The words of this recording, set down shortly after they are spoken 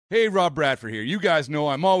Hey, Rob Bradford here. You guys know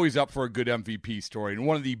I'm always up for a good MVP story, and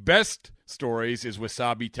one of the best stories is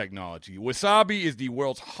Wasabi Technology. Wasabi is the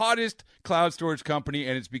world's hottest cloud storage company,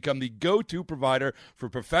 and it's become the go-to provider for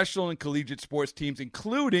professional and collegiate sports teams,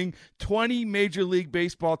 including 20 Major League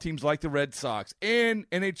Baseball teams like the Red Sox and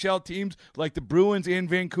NHL teams like the Bruins and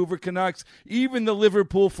Vancouver Canucks. Even the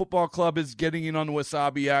Liverpool Football Club is getting in on the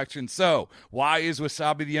Wasabi action. So, why is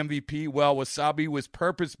Wasabi the MVP? Well, Wasabi was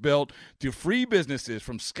purpose-built to free businesses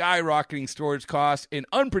from skyrocketing storage costs and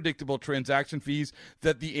unpredictable transaction fees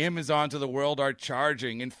that the Amazons of the world are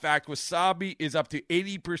charging. In fact, Wasabi is up to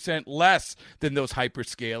 80% less than those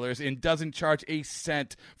hyperscalers and doesn't charge a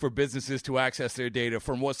cent for businesses to access their data.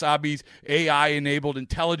 From Wasabi's AI-enabled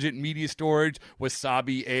intelligent media storage,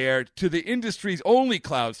 Wasabi Air, to the industry's only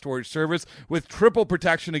cloud storage service with triple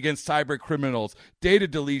protection against cyber criminals, data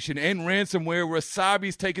deletion, and ransomware,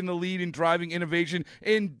 Wasabi's taken the lead in driving innovation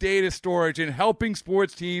in data storage and helping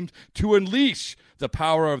sports teams to unleash the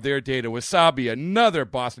power of their data. Wasabi, another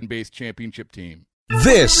Boston-based championship team.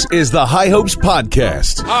 This is the High Hopes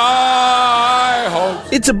Podcast. High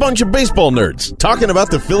Hopes. It's a bunch of baseball nerds talking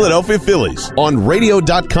about the Philadelphia Phillies on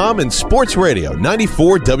radio.com and Sports Radio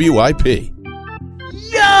 94 WIP.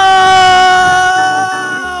 Yo!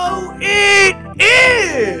 It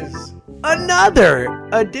is another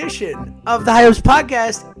edition of the High Hopes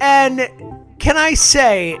Podcast. And can I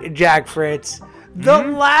say, Jack Fritz, the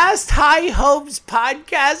last High Hopes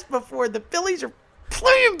Podcast before the Phillies are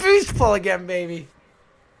playing baseball again, baby.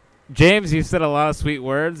 James, you said a lot of sweet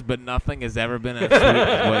words, but nothing has ever been as sweet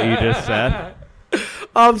as what you just said.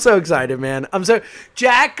 I'm so excited, man.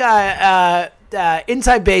 Jack,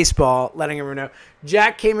 Inside Baseball, letting everyone know,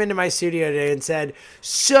 Jack came into my studio today and said,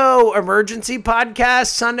 so, emergency podcast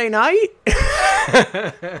Sunday night?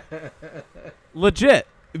 Legit.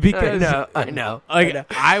 Because I know.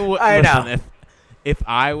 If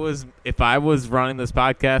I was running this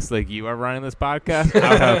podcast like you are running this podcast,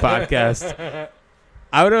 I would have a podcast.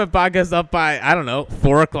 I would have a podcast up by, I don't know,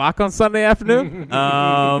 4 o'clock on Sunday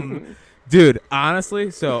afternoon. Dude,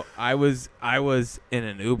 honestly, so I was in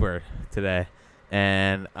an Uber today,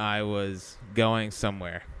 and I was going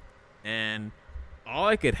somewhere, and all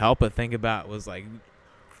I could help but think about was like,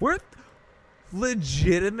 we're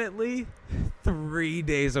legitimately 3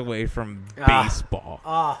 days away from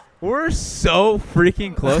baseball. We're so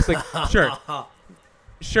freaking close. Like,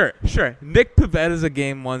 sure. Nick Pivetta is a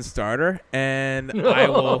Game 1 starter, and I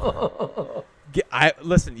will.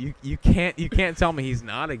 Listen. You can't tell me he's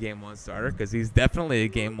not a Game 1 starter because he's definitely a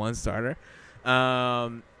Game 1 starter.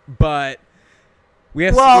 But we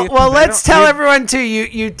have. Well, let's tell everyone too.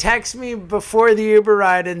 You text me before the Uber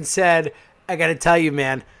ride and said, "I got to tell you,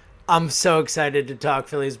 man, I'm so excited to talk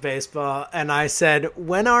Phillies baseball." And I said,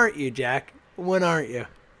 "When aren't you, Jack? When aren't you?"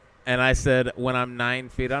 And I said, when I'm 9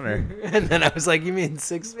 feet under. And then I was like, you mean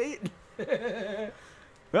 6 feet?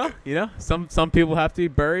 Well, some people have to be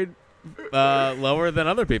buried lower than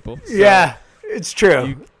other people. So yeah, it's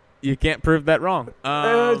true. You can't prove that wrong.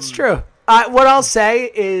 It's true. What I'll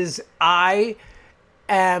say is I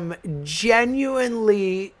am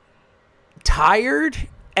genuinely tired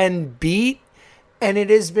and beat, and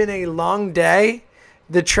it has been a long day,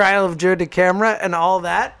 the trial of Joe DeCamara and all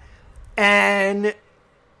that, and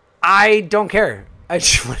I don't care. I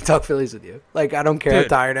just want to talk Phillies with you. Like, I don't care how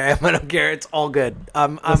tired I am. I don't care. It's all good.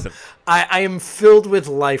 I am filled with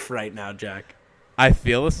life right now, Jack. I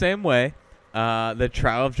feel the same way. The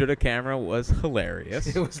trial of Joe DeCamara was hilarious.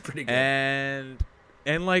 It was pretty good. And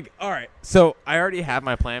like, all right. So I already have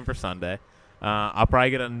my plan for Sunday. I'll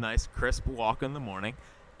probably get a nice crisp walk in the morning,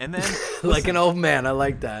 and then like an old man. I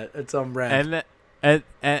like that. It's on brand. And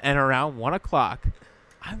around 1 o'clock,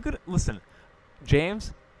 I'm gonna listen,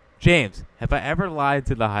 James, have I ever lied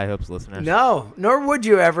to the High Hopes listeners? No, nor would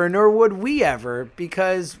you ever, nor would we ever,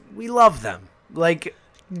 because we love them. Like,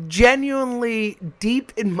 genuinely,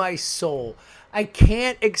 deep in my soul, I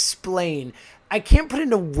can't explain, I can't put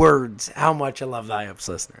into words how much I love the High Hopes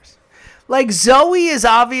listeners. Like, Zoe is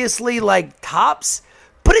obviously, like, tops,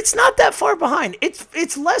 but it's not that far behind.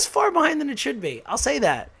 It's less far behind than it should be. I'll say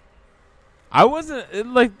that. I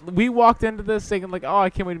wasn't, like, we walked into this thinking, like, oh, I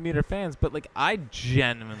can't wait to meet her fans. But, like, I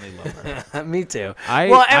genuinely love her. Me too.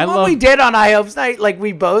 What we did on High Hopes Night, like,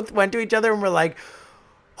 we both went to each other and were like,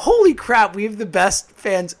 holy crap, we have the best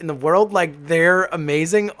fans in the world. Like, they're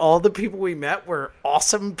amazing. All the people we met were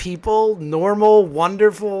awesome people, normal,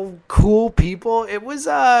 wonderful, cool people. It was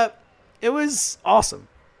awesome.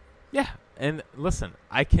 Yeah. And, listen,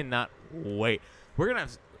 I cannot wait. We're going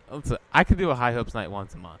to have, I could do a High Hopes Night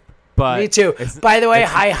once a month. But Me too. it's- By the way,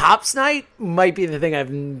 it's- High Hops Night might be the thing I've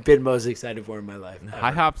been most excited for in my life.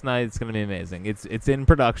 High Hops Night is going to be amazing. It's in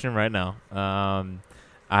production right now.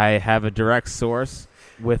 I have a direct source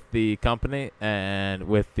with the company and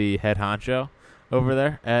with the head honcho over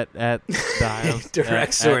there at the High Hops.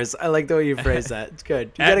 Direct source. I like the way you phrase that. It's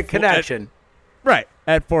good. You at got a full- connection. Right,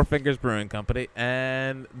 at Four Fingers Brewing Company.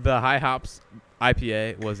 And the High Hops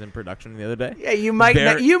IPA was in production the other day. Yeah, you might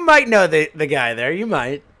Very- you might know the guy there. You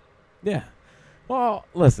might. Yeah. Well,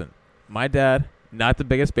 listen, my dad, not the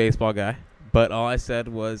biggest baseball guy, but all I said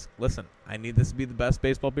was, listen, I need this to be the best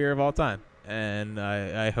baseball beer of all time. And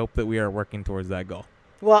I hope that we are working towards that goal.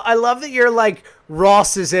 Well, I love that you're like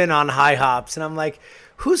Ross is in on High Hops, and I'm like,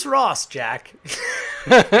 who's Ross, Jack?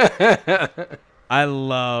 I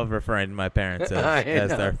love referring to my parents as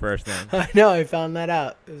know. their first name. I know. I found that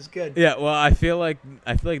out. It was good. Yeah, well, I feel like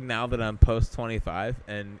now that I'm post 25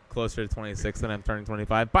 and closer to 26 than I'm turning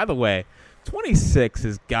 25. By the way, 26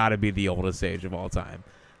 has got to be the oldest age of all time.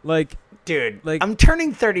 Like, Dude, Like- I'm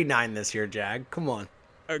turning 39 this year, Jag. Come on.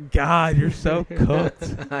 God, you're so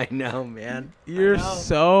cooked. I know, man. You're know.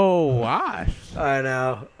 so washed. I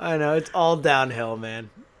know. It's all downhill, man.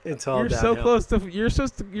 It's all You're downhill. so close to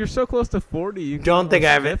you're so close to 40. You Don't think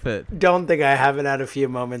I sniff haven't. it. Don't think I haven't had a few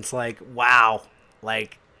moments like, wow,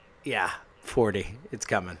 like, yeah, 40. It's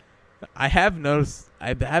coming. I have noticed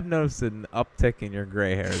an uptick in your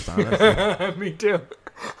gray hairs. Honestly, Me too.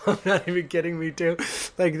 I'm not even kidding. Me too.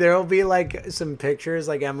 Like there'll be like some pictures.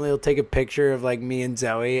 Like Emily will take a picture of like me and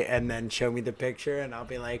Zoe, and then show me the picture, and I'll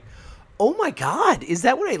be like, "Oh my God, is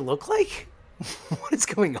that what I look like? What is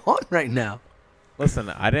going on right now?" listen,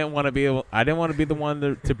 I didn't want to be the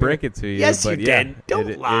one to break it to you. Yes, but you yeah, did.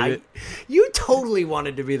 Don't lie. You totally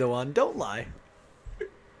wanted to be the one. Don't lie,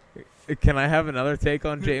 Can I have another take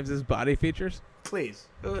on James's body features? please.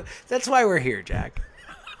 That's why we're here, Jack.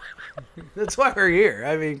 That's why we're here.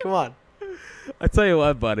 I mean, come on. I tell you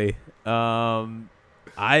what, buddy.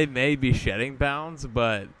 I may be shedding pounds,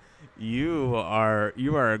 but you are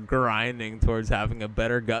grinding towards having a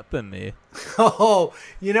better gut than me. Oh,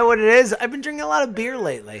 you know what it is? I've been drinking a lot of beer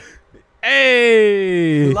lately.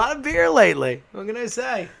 Hey, A lot of beer lately. What can I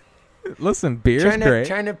say? listen, beer's great.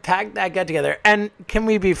 Trying to pack that gut together. And can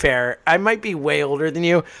we be fair? I might be way older than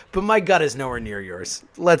you, but my gut is nowhere near yours.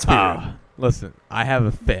 Let's be Listen, I have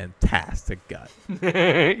a fantastic gut.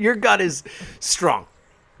 real. Your gut is strong.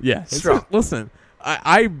 Yeah, Strong. Listen,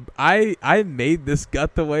 I made this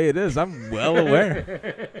gut the way it is. I'm well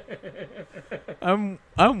aware. I'm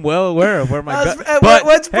well aware of where my gut. But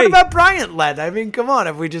What hey, about Bryant led? I mean, come on.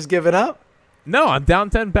 Have we just given up? no, I'm down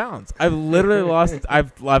 10 pounds. I've literally lost.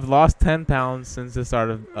 I've lost 10 pounds since the start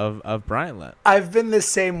of Brian Let. I've been the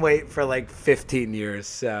same weight for like 15 years,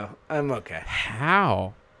 so I'm okay.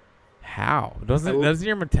 How? Doesn't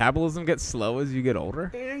your metabolism get slow as you get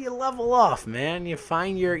older? You know, you level off, man. You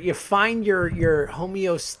find your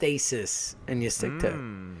homeostasis, and you stick to it.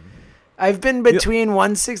 I've been between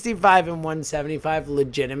 165 and 175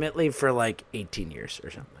 legitimately for like 18 years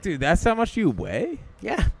or something. Dude, that's how much you weigh?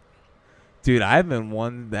 Yeah. Dude, I haven't been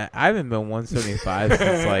 175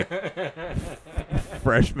 since like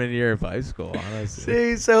freshman year of high school, honestly.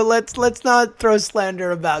 See, so let's not throw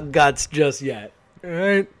slander about guts just yet. All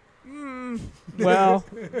right. Well,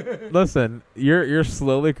 listen, you're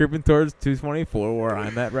slowly creeping towards 224 where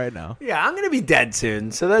I'm at right now. Yeah, I'm gonna be dead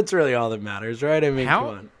soon, so that's really all that matters, right? I mean, come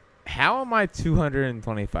on. How am I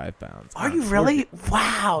 225 pounds? Are you really?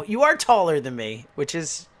 Wow, you are taller than me, which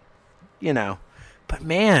is, but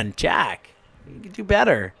man, Jack, you could do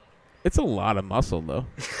better. It's a lot of muscle, though.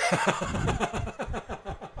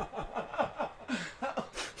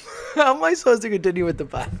 How am I supposed to continue with the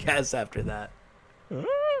podcast after that?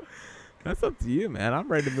 That's up to you, man. I'm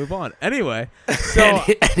ready to move on. Anyway, so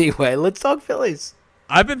Anyway, let's talk Phillies.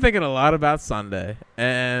 I've been thinking a lot about Sunday,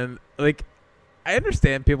 and like, I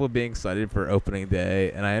understand people being excited for opening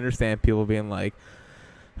day, and I understand people being like,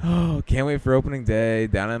 "Oh, can't wait for opening day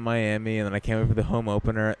down in Miami," and then I can't wait for the home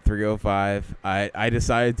opener at 3:05. I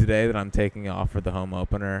decided today that I'm taking off for the home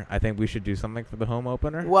opener. I think we should do something for the home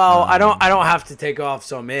opener. Well, I don't have to take off,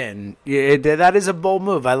 so I'm in. That is a bold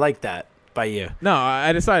move. I like that by you. No,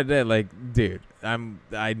 I decided that, like, dude,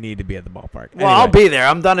 I need to be at the ballpark. Well, Anyway, I'll be there.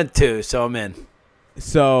 I'm done at 2, so I'm in.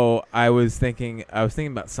 So I was thinking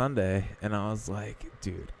about Sunday, and I was like,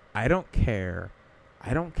 dude, I don't care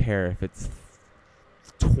if it's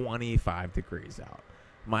 25 degrees out.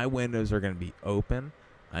 My windows are going to be open.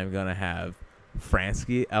 I'm going to have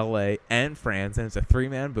Fransky, LA, and Franz, and it's a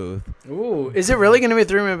 3-man booth. Ooh, is it really going to be a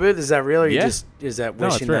 3-man booth? Is that real? Or Yeah. is that No,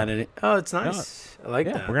 it's wishing real. that? Oh, it's nice. I like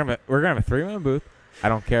that. We're gonna have a 3-man booth. I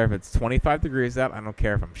don't care if it's 25 degrees out. I don't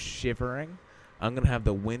care if I'm shivering. I'm going to have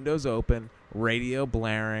the windows open, radio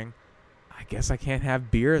blaring. I guess I can't have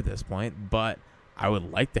beer at this point, but I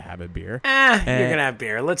would like to have a beer. You're going to have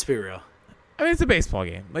beer. Let's be real. I mean, it's a baseball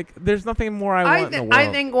game. Like, there's nothing more I want in the world.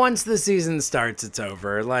 I think once the season starts, it's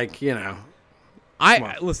over. Like, you know.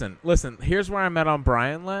 Listen. Here's where I'm at on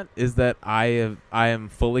Brian Lent is that I am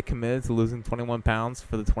fully committed to losing 21 pounds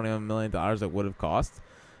for the $21 million it would have cost.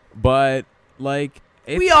 But like,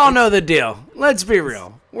 we all know the deal. Let's be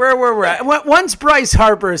real. Where we're at. Once Bryce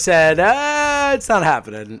Harper said, "It's not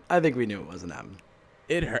happening," I think we knew it wasn't happening.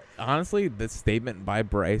 It hurt. Honestly, the statement by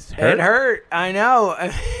Bryce hurt. It hurt. I know.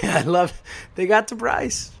 I love. They got to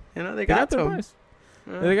Bryce. You know, they got to Bryce.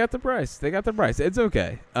 They got the price. It's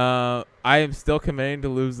okay. I am still committing to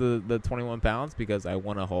lose the 21 pounds because I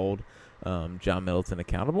want to hold John Middleton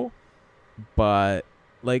accountable. But,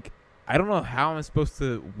 like, I don't know how I'm supposed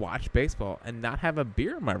to watch baseball and not have a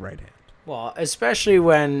beer in my right hand. Well, especially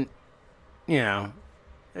when, you know,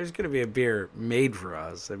 there's going to be a beer made for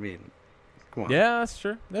us. I mean, come on. Yeah, that's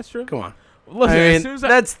true. Come on. Listen,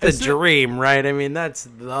 that's the dream, right? I mean, that's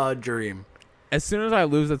the dream. As soon as I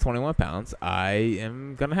lose the 21 pounds, I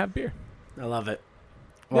am going to have beer. I love it.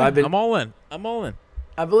 Well, I'm all in.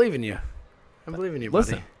 I believe in you. I believe in you,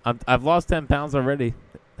 buddy. Listen, I've lost 10 pounds already.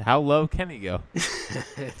 How low can he go?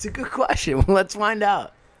 It's a good question. Well, let's find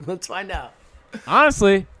out.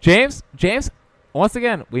 Honestly, James, once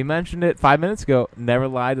again, we mentioned it 5 minutes ago. Never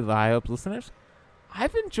lie to the High Hopes listeners.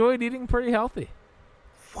 I've enjoyed eating pretty healthy.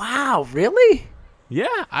 Wow, really?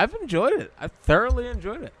 Yeah, I've enjoyed it. I've thoroughly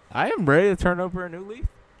enjoyed it. I am ready to turn over a new leaf.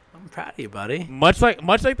 I'm proud of you, buddy. Much like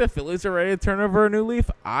the Phillies are ready to turn over a new leaf,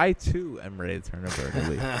 I too am ready to turn over a new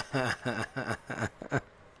leaf.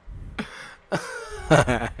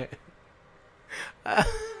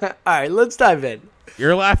 All right, let's dive in.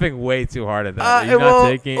 You're laughing way too hard at that. Are you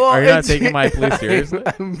not taking my plea seriously?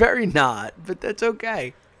 I'm very not, but that's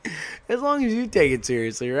okay. As long as you take it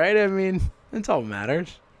seriously, right? I mean, that's all that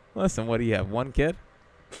matters. Listen, what do you have? One kid?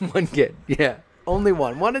 One kid, yeah. Only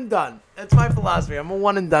one. One and done. That's my philosophy. I'm a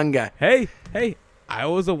one and done guy. Hey, I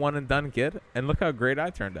was a one and done kid, and look how great I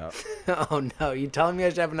turned out. Oh, no. You telling me I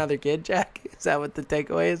should have another kid, Jack? Is that what the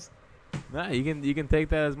takeaway is? Nah, you can take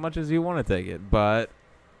that as much as you want to take it, but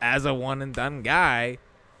as a one and done guy,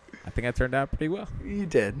 I think I turned out pretty well. You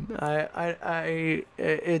did. I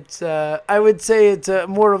would say it's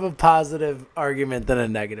more of a positive argument than a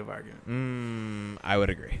negative argument. I would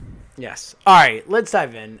agree. Yes. All right, let's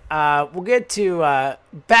dive in. We'll get to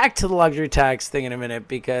back to the luxury tax thing in a minute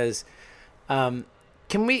because can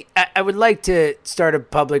we? I would like to start a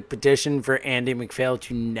public petition for Andy McPhail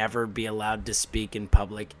to never be allowed to speak in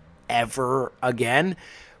public ever again.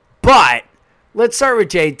 But let's start with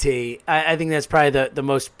JT. I think that's probably the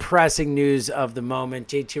most pressing news of the moment.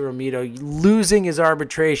 JT Realmuto losing his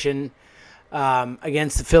arbitration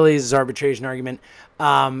against the Phillies, his arbitration argument.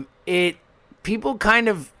 People kind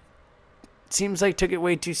of seems like took it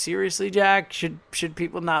way too seriously, Jack. Should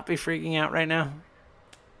people not be freaking out right now?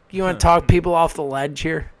 You want to talk people off the ledge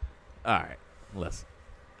here? All right, listen.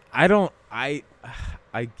 I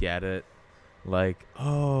get it. Like,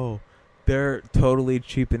 oh, they're totally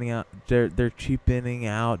cheapening out. They're cheapening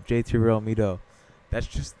out JT Realmuto. That's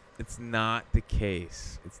just, it's not the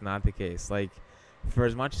case. It's not the case. Like, for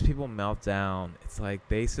as much as people melt down, it's like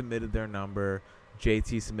they submitted their number,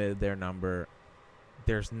 JT submitted their number.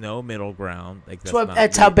 There's no middle ground. Like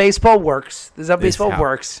that's how baseball works. This is how baseball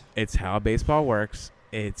works. It's how baseball works.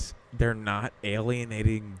 They're not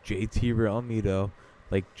alienating JT Realmuto.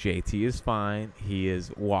 Like, JT is fine. He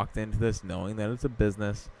has walked into this knowing that it's a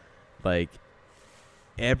business. Like,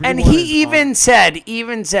 everyone. And he even said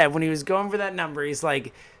when he was going for that number, he's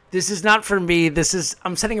like, "This is not for me.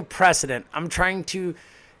 I'm setting a precedent. I'm trying to,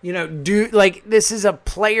 this is a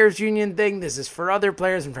players' union thing. This is for other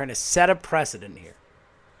players. I'm trying to set a precedent here."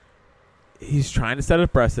 He's trying to set a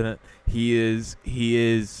precedent. He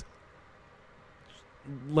is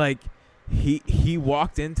like, he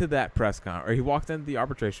walked into that press conference, or he walked into the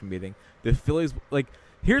arbitration meeting. The Phillies, like,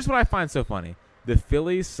 here's what I find so funny. The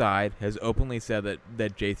Phillies side has openly said that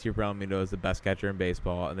JT Realmuto is the best catcher in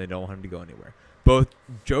baseball, and they don't want him to go anywhere. Both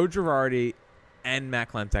Joe Girardi and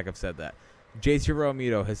Matt Klentak have said that. JT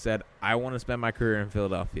Realmuto has said, "I want to spend my career in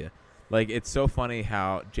Philadelphia." Like, it's so funny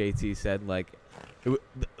how JT said, like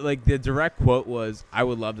the direct quote was, "I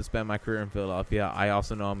would love to spend my career in Philadelphia. I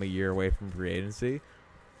also know I'm a year away from free agency."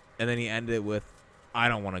 And then he ended it with, "I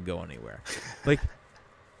don't want to go anywhere." like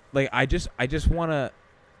I just want to.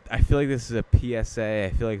 I feel like this is a PSA. I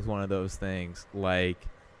feel like it's one of those things. Like,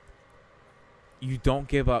 you don't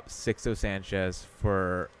give up Sixto Sanchez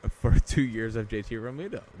for 2 years of JT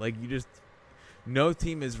Realmuto. Like, no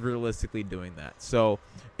team is realistically doing that. So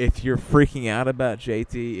if you're freaking out about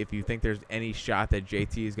JT, if you think there's any shot that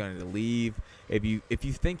JT is going to leave, if you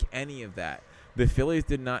think any of that, the Phillies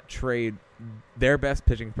did not trade their best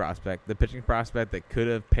pitching prospect, the pitching prospect that could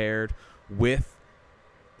have paired with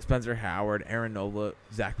Spencer Howard, Aaron Nola,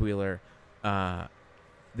 Zach Wheeler.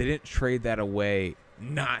 They didn't trade that away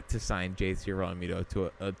not to sign JT Realmuto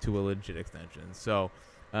to a legit extension. So,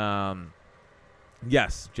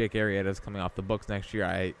 yes, Jake Arrieta is coming off the books next year.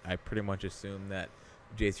 I pretty much assume that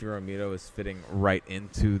JT Realmuto is fitting right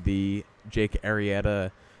into the Jake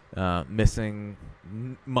Arrieta missing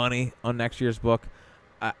money on next year's book.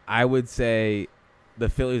 I would say the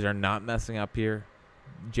Phillies are not messing up here.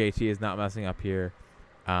 JT is not messing up here.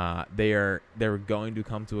 They're going to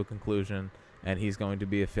come to a conclusion, and he's going to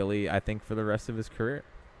be a Philly, I think, for the rest of his career.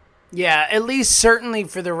 Yeah, at least certainly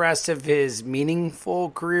for the rest of his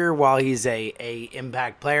meaningful career while he's a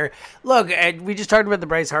impact player. Look, we just talked about the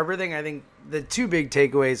Bryce Harper thing. I think the two big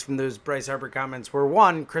takeaways from those Bryce Harper comments were,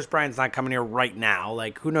 one, Chris Bryant's not coming here right now.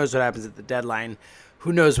 Like, who knows what happens at the deadline?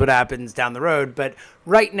 Who knows what happens down the road? But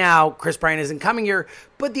right now, Chris Bryant isn't coming here.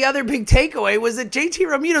 But the other big takeaway was that JT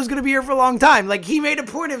Realmuto is going to be here for a long time. Like, he made a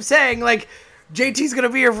point of saying, like, JT's going to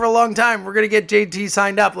be here for a long time. We're going to get JT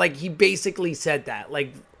signed up. Like, he basically said that,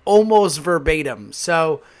 like, almost verbatim.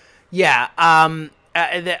 So, yeah,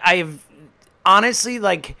 I've honestly,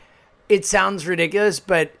 like, it sounds ridiculous,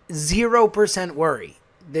 but 0% worry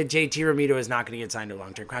that JT Realmuto is not going to get signed to a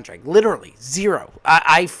long-term contract. Literally, zero.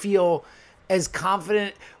 I feel as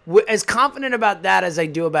confident about that as I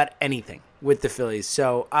do about anything with the Phillies.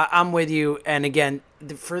 So I'm with you. And again,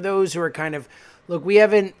 for those who are kind of, look,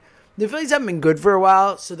 the Phillies haven't been good for a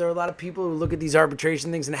while. So there are a lot of people who look at these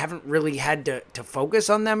arbitration things and haven't really had to focus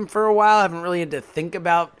on them for a while. Haven't really had to think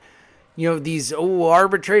about, these,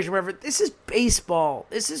 arbitration, whatever. This is baseball.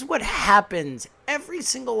 This is what happens every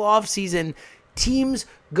single offseason. Teams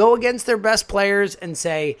go against their best players and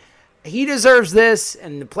say, he deserves this,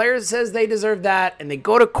 and the player says they deserve that, and they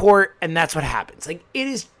go to court, and that's what happens. Like, it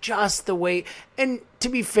is just the way. And to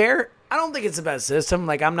be fair, I don't think it's the best system.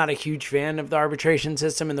 Like, I'm not a huge fan of the arbitration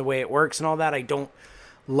system and the way it works and all that. I don't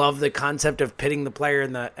love the concept of pitting the player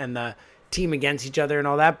and the team against each other and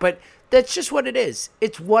all that, but that's just what it is.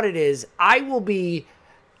 It's what it is. I will be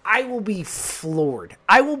floored.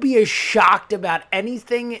 I will be as shocked about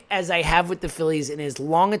anything as I have with the Phillies in as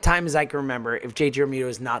long a time as I can remember if JT Realmuto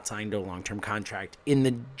is not signed to a long-term contract in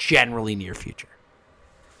the generally near future.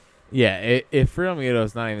 Yeah, if Realmuto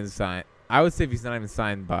is not even signed, I would say if he's not even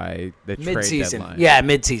signed by the trade deadline. Yeah,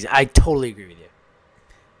 mid-season. I totally agree with you.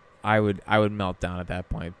 I would melt down at that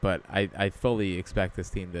point, but I fully expect this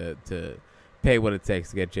team to pay what it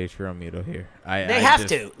takes to get JT Realmuto here. They have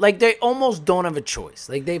to. Like, they almost don't have a choice.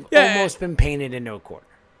 Like, they've almost been painted into a corner.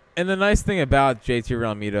 And the nice thing about JT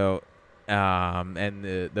Realmuto and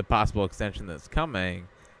the possible extension that's coming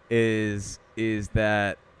is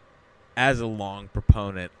that as a long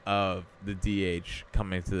proponent of the DH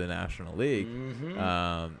coming to the National League,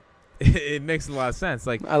 it makes a lot of sense.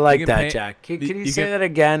 Like, I like that, Jack. Can you say that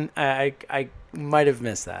again? I might have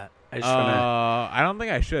missed that. I don't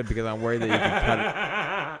think I should because I'm worried that you can cut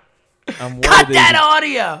it. Cut that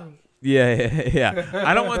audio! Yeah.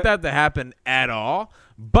 I don't want that to happen at all.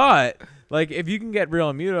 But, like, if you can get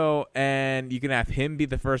Realmuto and you can have him be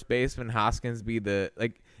the first baseman, Hoskins be the,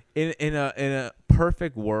 like, in a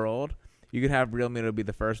perfect world, you could have Realmuto be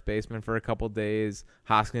the first baseman for a couple days,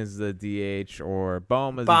 Hoskins the DH, or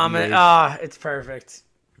Bohm as the DH. It's perfect.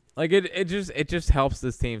 Like, it just helps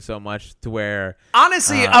this team so much to where,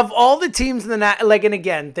 honestly, of all the teams in the like, and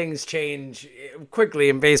again, things change quickly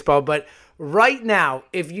in baseball, but right now,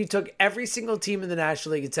 if you took every single team in the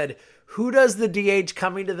National League and said, who does the DH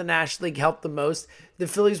coming to the National League help the most? The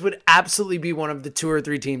Phillies would absolutely be one of the 2 or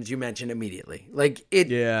 3 teams you mentioned immediately. Like, it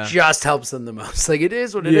just helps them the most. Like, it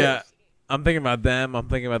is what it is. I'm thinking about them. I'm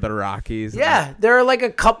thinking about the Rockies. Yeah, there are like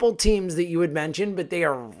a couple teams that you would mention, but they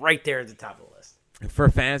are right there at the top of the list. For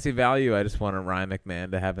fantasy value, I just wanted Ryan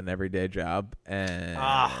McMahon to have an everyday job. And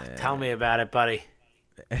tell me about it, buddy.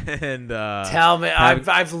 And tell me,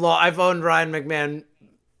 I've owned Ryan McMahon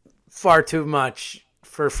far too much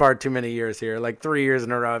for far too many years here. Like 3 years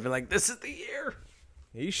in a row, I've been like, this is the year.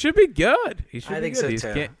 He should be good. I think so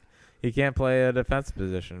too. He can't play a defensive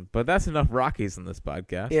position, but that's enough Rockies in this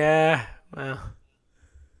podcast. Yeah, well.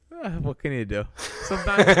 What can you do?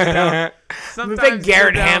 Sometimes you go down. I'm a big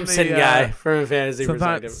Garrett Hampson guy from a fantasy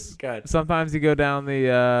perspective. Sometimes you go down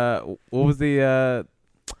the what was their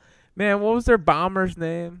bomber's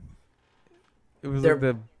name? It was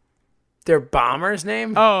like their bomber's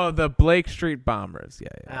name? Oh, the Blake Street Bombers. Yeah.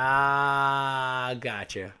 Ah,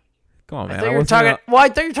 gotcha. Come on, man. I thought you were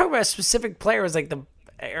talking about a specific player. It was like the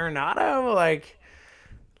Arenado, like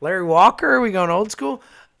Larry Walker. Are we going old school?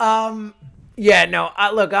 Yeah, no.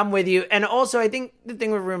 Look, I'm with you. And also, I think the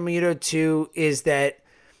thing with Realmuto too is that,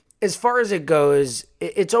 as far as it goes,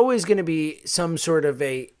 it's always going to be some sort of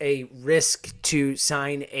a risk to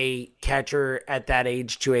sign a catcher at that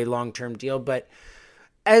age to a long-term deal. But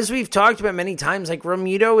as we've talked about many times, like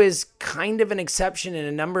Realmuto is kind of an exception in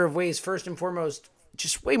a number of ways. First and foremost,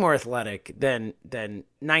 just way more athletic than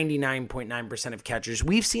 99.9% of catchers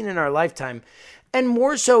we've seen in our lifetime. And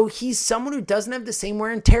more so, he's someone who doesn't have the same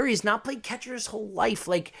wear and tear. He's not played catcher his whole life.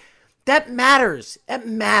 Like, that matters. That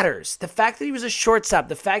matters. The fact that he was a shortstop,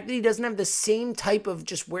 the fact that he doesn't have the same type of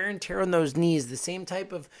just wear and tear on those knees, the same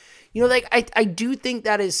type of, like, I do think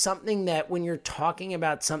that is something that when you're talking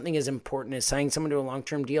about something as important as signing someone to a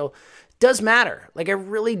long-term deal does matter. Like, I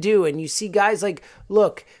really do. And you see guys like,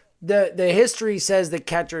 look, the history says that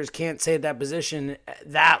catchers can't stay at that position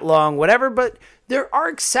that long, whatever, but there are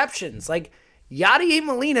exceptions. Like, Yadier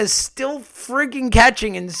Molina is still freaking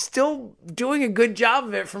catching and still doing a good job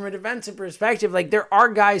of it from a defensive perspective. Like, there are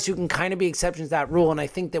guys who can kind of be exceptions to that rule. And I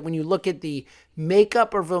think that when you look at the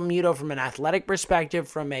makeup of Realmuto from an athletic perspective,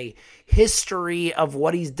 from a history of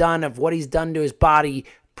what he's done to his body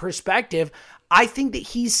perspective, I think that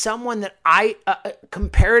he's someone that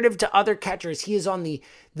comparative to other catchers, he is on the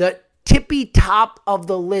tippy top of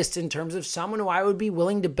the list in terms of someone who I would be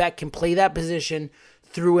willing to bet can play that position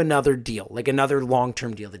through another deal, like another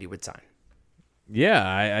long-term deal that he would sign.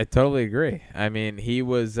 Yeah, I totally agree. I mean, he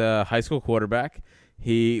was a high school quarterback.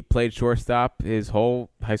 He played shortstop his whole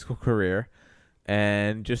high school career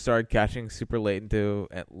and just started catching super late into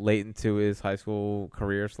his high school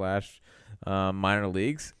career / minor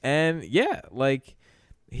leagues. And yeah, like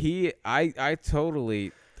I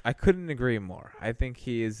couldn't agree more. I think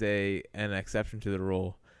he is an exception to the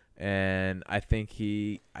rule. And I think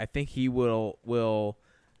he will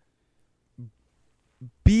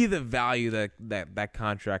be the value that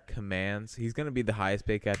contract commands. He's going to be the highest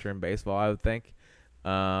paid catcher in baseball, I would think.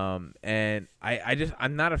 And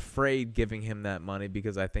I'm not afraid giving him that money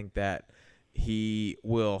because I think that he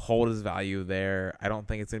will hold his value there. I don't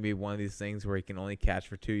think it's going to be one of these things where he can only catch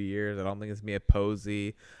for 2 years. I don't think it's going to be a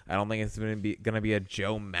Posey. I don't think it's going to be a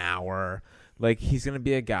Joe Mauer. Like, he's going to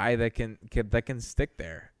be a guy that can stick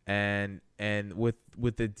there. And with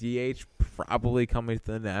the DH probably coming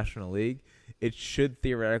to the National League, it should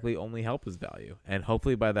theoretically only help his value. And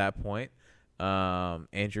hopefully by that point,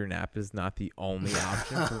 Andrew Knapp is not the only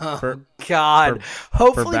option for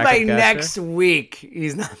hopefully by backup next catcher. week,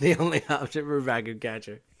 he's not the only option for backup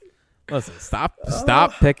catcher. Listen,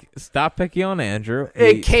 stop picking on Andrew.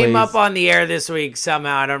 It came up on the air this week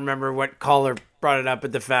somehow. I don't remember what caller brought it up,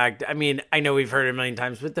 but the fact, I mean, I know we've heard it a million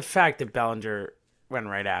times, but the fact that Bellinger went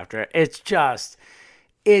right after it,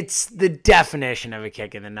 it's the definition of a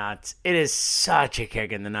kick in the nuts. It is such a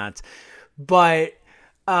kick in the nuts. But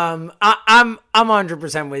I'm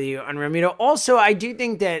 100% with you on Realmuto. Also, I do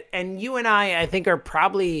think that, and you and I think are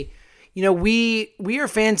probably, we are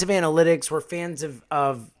fans of analytics. We're fans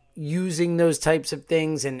of using those types of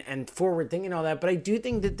things and forward thinking and all that. But I do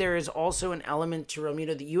think that there is also an element to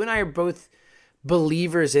Realmuto that you and I are both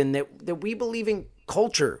believers in, that we believe in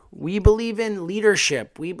culture. We believe in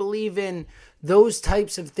leadership. We believe in those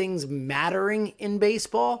types of things mattering in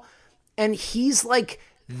baseball. And he's like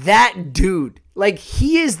that dude. Like,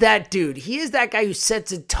 he is that dude. He is that guy who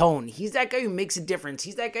sets a tone. He's that guy who makes a difference.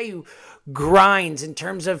 He's that guy who grinds in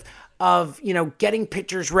terms of getting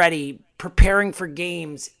pitchers ready, preparing for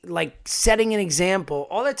games, like setting an example,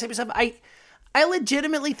 all that type of stuff. I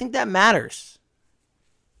legitimately think that matters.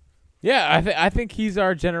 Yeah, I think he's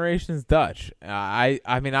our generation's Dutch.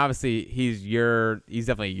 I mean, obviously he's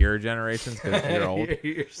definitely your generation's because you're old.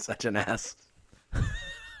 You're such an ass.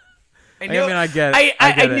 I get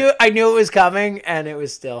it. I knew it was coming, and it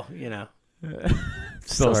was still,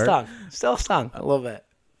 still hurt. stung a little bit.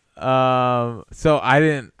 So I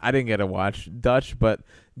didn't get to watch Dutch, but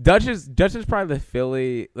Dutch is probably the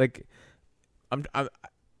Philly. Like, I'm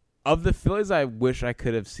of the Phillies I wish I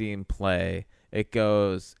could have seen play. It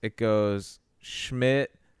goes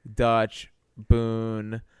Schmidt, Dutch,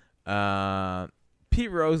 Boone, Pete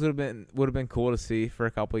Rose would have been cool to see for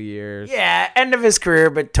a couple of years. Yeah, end of his career,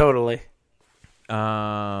 but totally.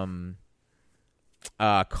 Carlton,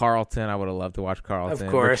 I would have loved to watch Carlton.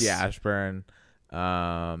 Of course. Richie Ashburn,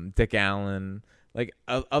 Dick Allen. Like,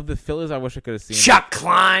 of the Phillies I wish I could have seen. Chuck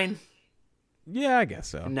Klein. Yeah, I guess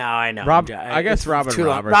so. No, I know. I guess Robin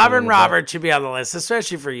Roberts. Robin Roberts should be on the list,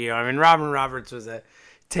 especially for you. I mean, Robin Roberts was a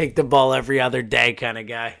take the ball every other day kind of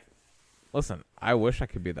guy. Listen, I wish I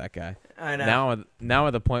could be that guy. I know. Now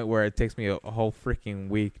at the point where it takes me a whole freaking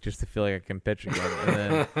week just to feel like I can pitch again,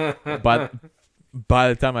 and then by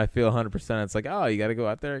the time I feel 100%, it's like, oh, you got to go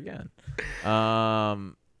out there again.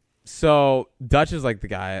 So Dutch is like the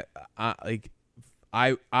guy.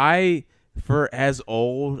 I for as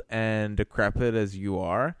old and decrepit as you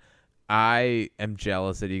are, I am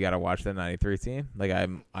jealous that you got to watch that '93 team. Like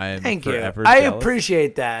I'm Thank you. forever I jealous.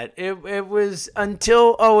 appreciate that. It was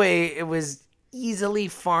until 08, it was easily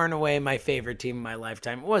far and away my favorite team in my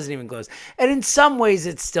lifetime. It wasn't even close. And in some ways,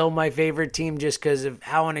 it's still my favorite team just because of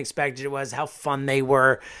how unexpected it was, how fun they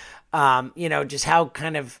were, just how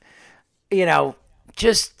kind of,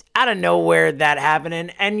 just out of nowhere that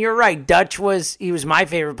happened. And you're right. Dutch was my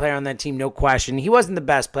favorite player on that team, no question. He wasn't the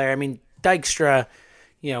best player. I mean, Dykstra,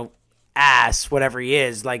 ass, whatever he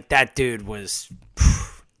is, like that dude was,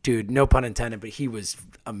 no pun intended, but he was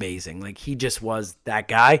amazing. Like he just was that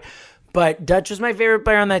guy. But Dutch was my favorite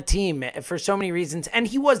player on that team for so many reasons. And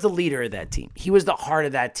he was the leader of that team. He was the heart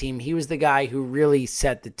of that team. He was the guy who really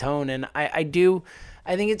set the tone. And I think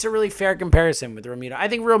it's a really fair comparison with Realmuto. I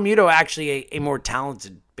think Realmuto actually a more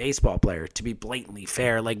talented baseball player, to be blatantly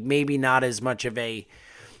fair. Like maybe not as much of a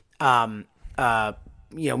middle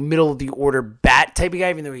of the order bat type of guy,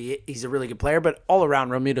 even though he's a really good player. But all around,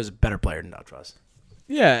 Realmuto's a better player than Dutch was.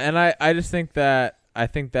 Yeah, and I just think that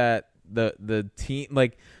the team,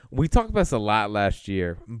 like we talked about this a lot last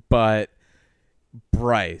year, but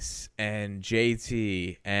Bryce and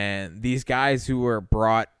JT and these guys who were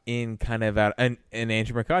brought in kind of out, and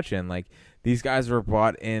Andrew McCutchen, like these guys were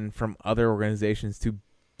brought in from other organizations to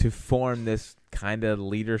form this kind of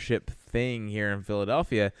leadership thing here in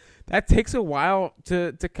Philadelphia. That takes a while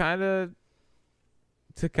to kind of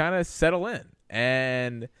settle in.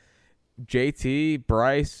 And JT,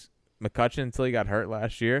 Bryce, McCutchen until he got hurt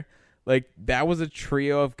last year, like that was a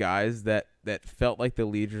trio of guys that felt like the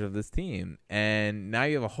leaders of this team. And now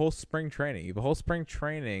you have a whole spring training. You have a whole spring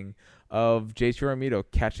training of JT Realmuto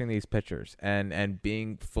catching these pitchers and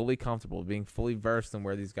being fully comfortable, being fully versed in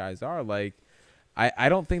where these guys are. Like I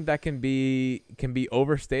don't think that can be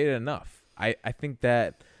overstated enough. I think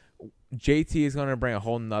that JT is going to bring a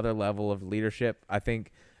whole nother level of leadership. I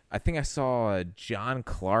think I saw a John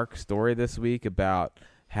Clark story this week about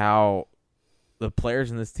how the players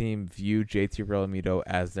in this team view JT Realmuto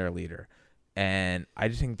as their leader. And I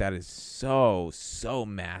just think that is so, so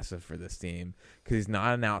massive for this team because he's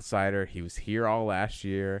not an outsider. He was here all last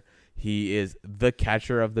year. He is the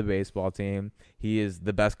catcher of the baseball team. He is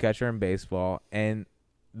the best catcher in baseball. And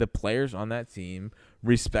the players on that team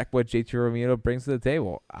respect what JT Realmuto brings to the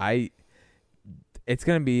table. It's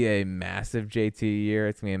going to be a massive JT year.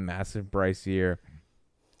 It's going to be a massive Bryce year.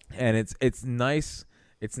 And it's nice.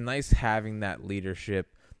 It's nice having that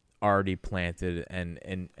leadership already planted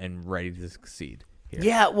and ready to succeed here.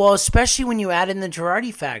 Yeah, well, especially when you add in the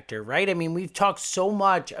Girardi factor, right? I mean, we've talked so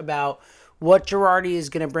much about what Girardi is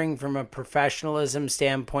going to bring from a professionalism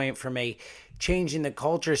standpoint, from a changing the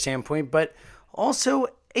culture standpoint, but also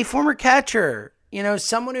a former catcher.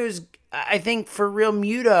 Someone who's, I think, for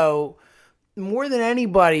Realmuto, more than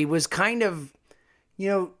anybody, was kind of,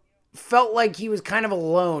 felt like he was kind of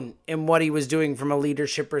alone in what he was doing from a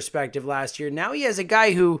leadership perspective last year. Now he has a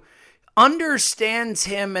guy who understands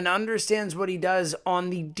him and understands what he does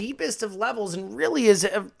on the deepest of levels and really is,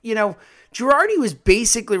 Girardi was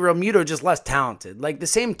basically Realmuto, just less talented. Like the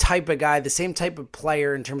same type of guy, the same type of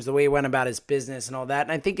player in terms of the way he went about his business and all that.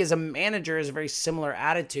 And I think as a manager, has a very similar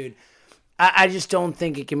attitude. I just don't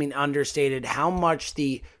think it can be understated how much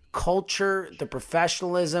the culture, the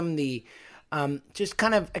professionalism, the just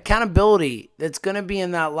kind of accountability that's going to be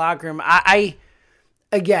in that locker room. I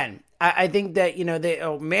think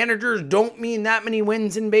that, managers don't mean that many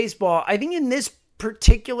wins in baseball. I think in this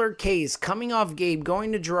particular case, coming off Gabe,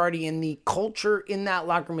 going to Girardi, and the culture in that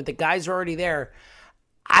locker room with the guys who are already there,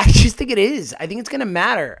 I just think it is. I think it's going to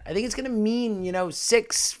matter. I think it's going to mean,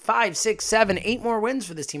 5, 6, 7, 8 more wins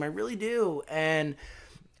for this team. I really do. And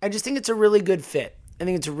I just think it's a really good fit. I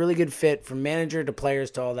think it's a really good fit from manager to players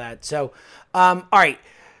to all that. So, all right.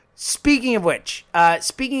 Speaking of which,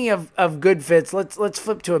 speaking of good fits, let's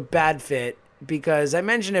flip to a bad fit because I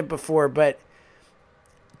mentioned it before, but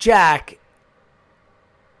Jack,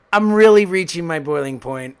 I'm really reaching my boiling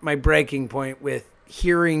point, my breaking point with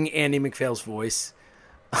hearing Andy MacPhail's voice.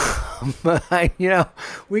 We gave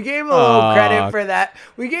him a little credit for that.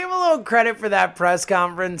 We gave him a little credit for that press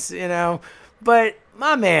conference, but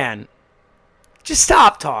my man, just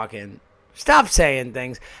stop talking. Stop saying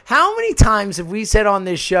things. How many times have we said on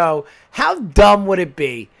this show, how dumb would it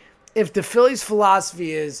be if the Phillies'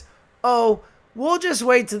 philosophy is, we'll just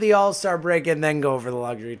wait till the All-Star break and then go over the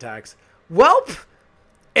luxury tax. Welp,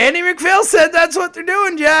 Andy McPhail said that's what they're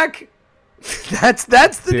doing, Jack. That's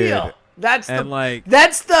the deal. That's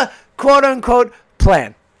the quote unquote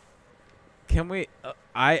plan. Can we?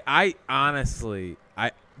 I honestly,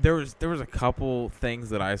 there was a couple things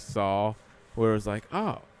that I saw where it was like,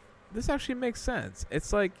 oh, this actually makes sense.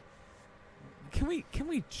 It's like, can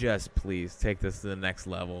we just please take this to the next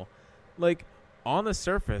level? Like, on the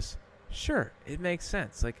surface, sure, it makes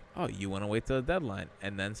sense. Like, oh, you want to wait till the deadline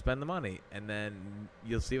and then spend the money and then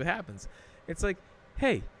you'll see what happens. It's like,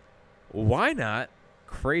 hey, why not?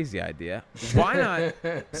 Crazy idea. Why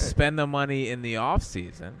not spend the money in the off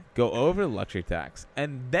season, go over the luxury tax,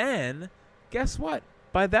 and then guess what?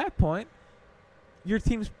 By that point, your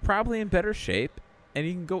team's probably in better shape, and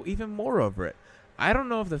you can go even more over it. I don't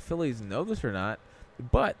know if the Phillies know this or not,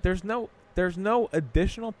 but there's no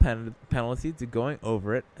additional penalty to going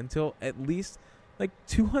over it until at least like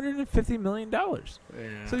 $250 million.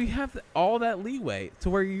 Yeah. So you have all that leeway to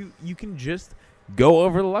where you can just go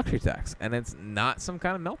over the luxury tax, and it's not some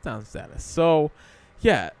kind of meltdown status. So,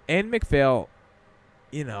 yeah, and McPhail,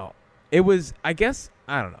 it was, I guess,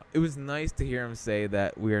 I don't know. It was nice to hear him say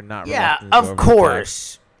that we are not. Yeah, of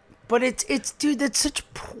course. But it's dude, that's such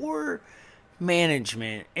poor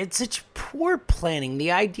management. It's such poor planning.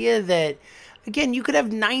 The idea that, again, you could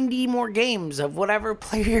have 90 more games of whatever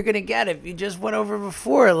player you're going to get if you just went over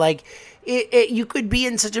before. Like, you could be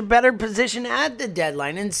in such a better position at the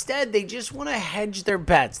deadline. Instead, they just want to hedge their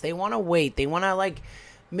bets. They want to wait. They want to,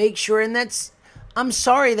 make sure. And I'm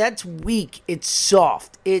sorry, that's weak. It's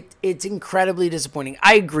soft. It's incredibly disappointing.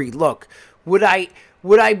 I agree. Look, would I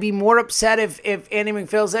be more upset if Andy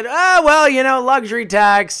McPhail said, luxury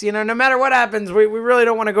tax, no matter what happens, we really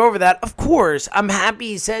don't want to go over that? Of course. I'm happy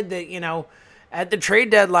he said that, at the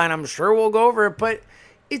trade deadline, I'm sure we'll go over it, but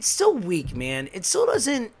it's still weak, man. It still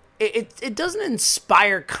doesn't, it doesn't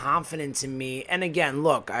inspire confidence in me. And again,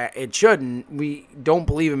 look, it shouldn't. We don't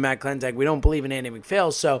believe in Matt Klentak. We don't believe in Andy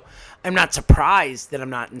McPhail, so I'm not surprised that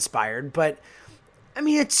I'm not inspired. But, I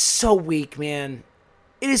mean, it's so weak, man.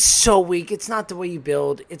 It is so weak. It's not the way you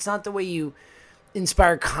build. It's not the way you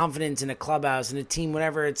inspire confidence in a clubhouse, in a team,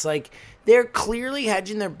 whatever. It's like they're clearly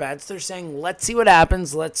hedging their bets. They're saying, let's see what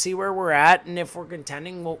happens. Let's see where we're at. And if we're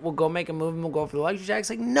contending, we'll go make a move and we'll go for the luxury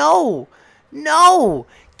tax. Like, no.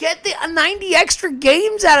 Get the 90 extra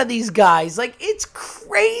games out of these guys. Like, it's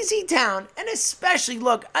crazy town. And especially,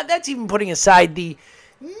 look, that's even putting aside the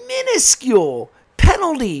minuscule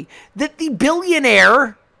penalty that the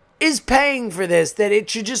billionaire is paying for this, that it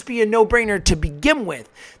should just be a no-brainer to begin with.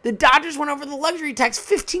 The Dodgers went over the luxury tax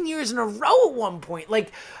 15 years in a row at one point.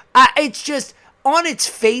 Like, it's just, on its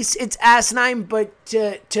face, it's asinine, but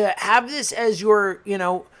to have this as your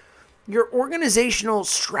organizational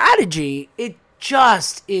strategy, it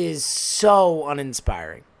just is so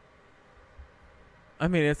uninspiring. I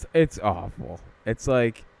mean, it's awful. It's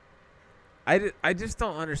like, I just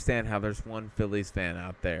don't understand how there's one Phillies fan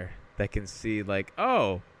out there that can see, like,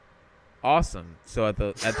 oh, awesome. So at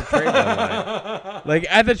the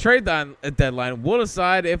trade deadline, we'll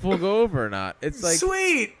decide if we'll go over or not. It's like,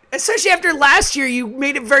 sweet. Especially after last year, you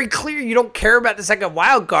made it very clear you don't care about the second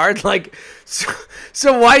wild card. Like,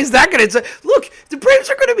 so why is that going to? Look, the Braves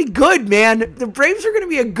are going to be good, man. The Braves are going to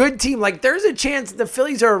be a good team. Like, there's a chance that the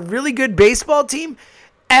Phillies are a really good baseball team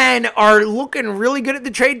and are looking really good at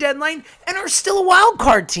the trade deadline and are still a wild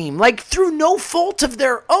card team. Like, through no fault of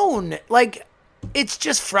their own. Like, it's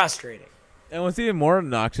just frustrating. And what's even more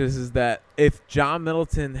obnoxious is that if John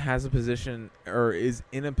Middleton has a position or is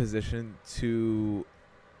in a position to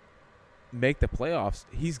make the playoffs,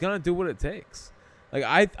 he's going to do what it takes. Like,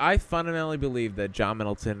 I fundamentally believe that John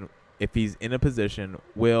Middleton, if he's in a position,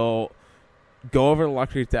 will go over the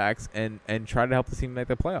luxury tax and try to help the team make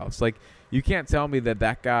the playoffs. Like, you can't tell me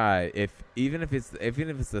that guy, even if it's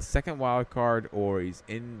the second wild card or he's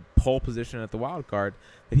in pole position at the wild card,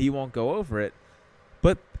 that he won't go over it.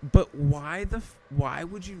 But why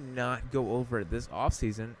would you not go over it this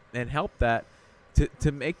offseason and help that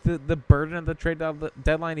to make the burden of the trade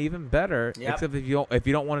deadline even better? Yep. Except if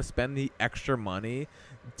you don't want to spend the extra money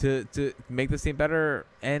to make this team better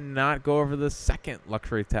and not go over the second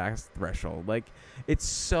luxury tax threshold. Like, it's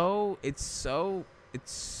so stupid.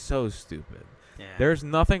 Yeah. There's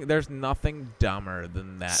nothing dumber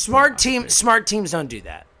than that. Smart teams don't do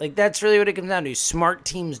that. Like, that's really what it comes down to. Smart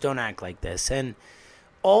teams don't act like this. And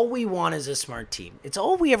all we want is a smart team. It's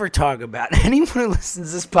all we ever talk about. Anyone who listens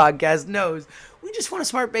to this podcast knows we just want a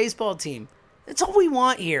smart baseball team. That's all we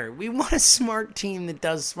want here. We want a smart team that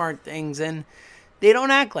does smart things, and they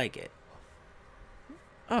don't act like it.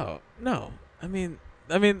 Oh, no. I mean,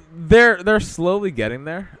 I mean, they're slowly getting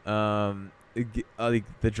there. Like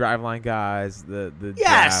the driveline guys, the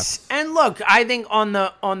yes, drafts. and look, I think on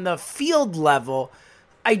the field level,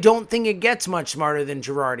 I don't think it gets much smarter than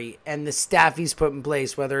Girardi and the staff he's put in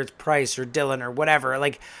place, whether it's Price or Dillon or whatever.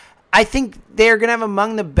 Like, I think they're gonna have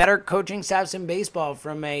among the better coaching staffs in baseball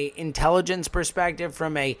from a intelligence perspective,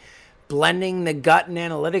 from a blending the gut and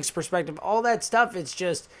analytics perspective, all that stuff. It's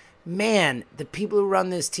just, man, the people who run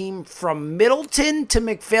this team from Middleton to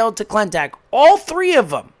McPhail to Klentak, all three of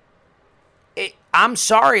them. I'm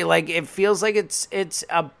sorry, like it feels like it's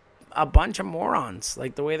a bunch of morons,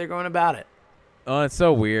 like the way they're going about it. Oh, it's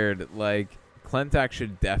so weird. Like Klentak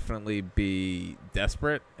should definitely be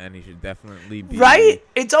desperate, and he should definitely be right.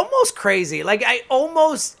 It's almost crazy. Like I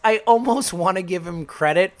almost want to give him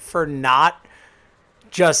credit for not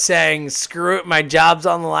just saying screw it, my job's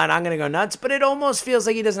on the line, I'm gonna go nuts. But it almost feels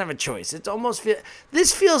like he doesn't have a choice.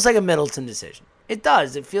 This feels like a Middleton decision. It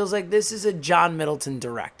does. It feels like this is a John Middleton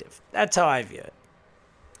directive. That's how I view it.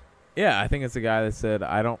 Yeah, I think it's a guy that said,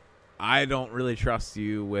 I don't really trust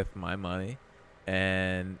you with my money.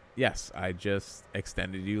 And yes, I just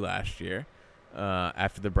extended you last year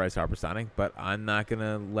after the Bryce Harper signing, but I'm not going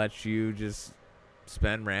to let you just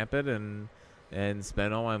spend rampant and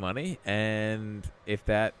spend all my money. And if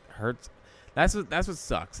that hurts, that's what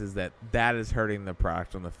sucks, is that is hurting the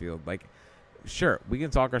product on the field. Like, sure, we can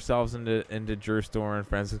talk ourselves into Drew Storen,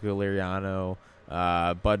 Francisco Liriano,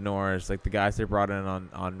 Bud Norris, like the guys they brought in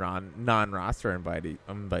on non-roster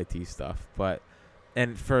invitee stuff. But,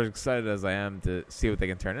 and for excited as I am to see what they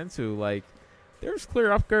can turn into, like there's clear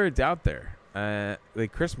upgrades out there.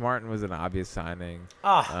 Like Chris Martin was an obvious signing.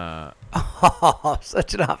 Such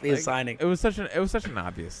an obvious signing. It was such an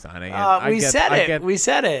obvious signing. We said it. We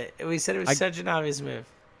said it was such an obvious move.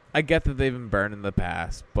 I get that they've been burned in the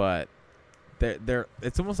past, but they're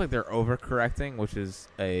it's almost like they're overcorrecting, which is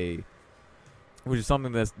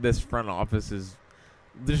something this front office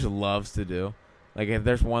just loves to do. Like if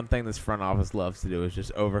there's one thing this front office loves to do, is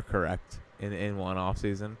just overcorrect in one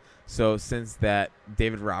offseason. So since that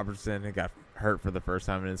David Robertson had got hurt for the first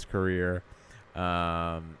time in his career,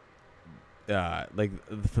 they're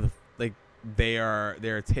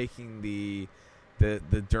taking the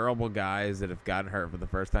durable guys that have gotten hurt for the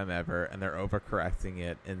first time ever, and they're overcorrecting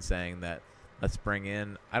it and saying that let's bring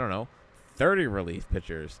in, I don't know, 30 relief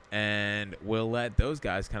pitchers, and we'll let those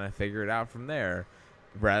guys kind of figure it out from there,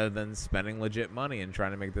 rather than spending legit money and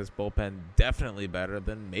trying to make this bullpen definitely better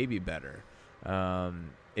than maybe better.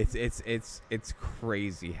 It's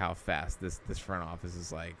crazy how fast this front office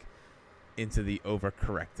is like into the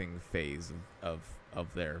overcorrecting phase of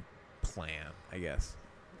their plan, I guess.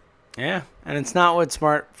 Yeah, and it's not what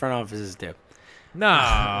smart front offices do. No,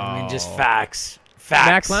 I mean just facts.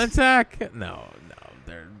 Matt Klentak? No.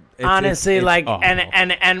 Honestly, it's like, awful.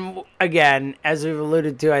 and again, as we've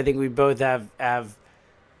alluded to, I think we both have,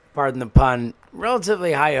 pardon the pun,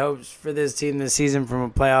 relatively high hopes for this team this season from a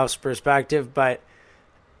playoffs perspective. But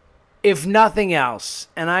if nothing else,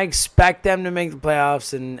 and I expect them to make the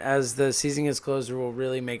playoffs, and as the season gets closer, we'll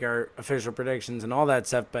really make our official predictions and all that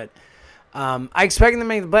stuff. But I expect them to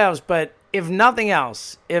make the playoffs. But if nothing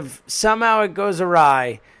else, if somehow it goes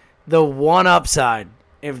awry, the one upside,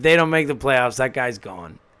 if they don't make the playoffs, that guy's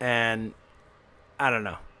gone. And I don't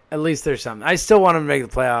know. At least there's something. I still want them to make the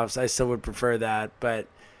playoffs. I still would prefer that. But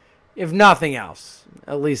if nothing else,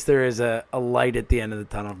 at least there is a light at the end of the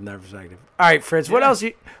tunnel from their perspective. All right, Fritz, what else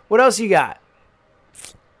you got?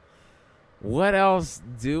 What else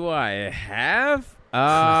do I have?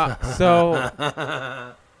 So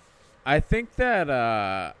I think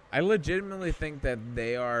that I legitimately think that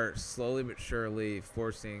they are slowly but surely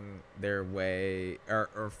forcing their way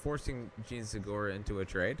or forcing Gene Segura into a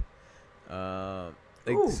trade.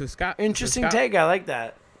 Interesting take. I like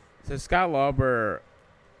that. So Scott Lauber,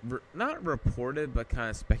 not reported but kind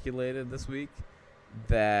of speculated this week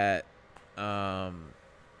that that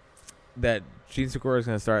Gene Segura is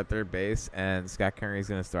going to start at third base and Scott Kingery is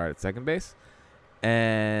going to start at second base,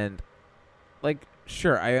 and like.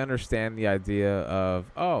 Sure, I understand the idea of,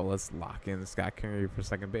 let's lock in Scott Kingery for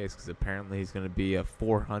second base because apparently he's going to be a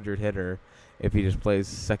 400 hitter if he just plays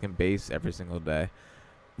second base every single day.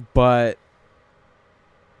 But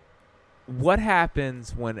what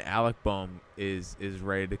happens when Alec Bohm is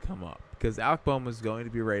ready to come up? Because Alec Bohm is going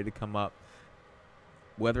to be ready to come up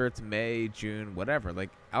whether it's May, June, whatever.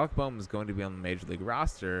 Like, Alec Bohm is going to be on the Major League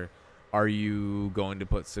roster. Are you going to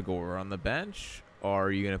put Segura on the bench? Or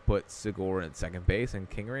are you going to put Segura at second base and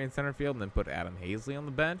Kingery in center field and then put Adam Hazley on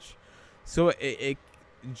the bench? So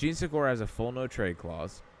Gene Segura has a full no-trade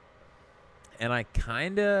clause. And I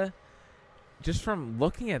kind of just from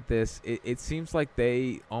looking at this, it seems like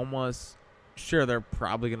they almost they're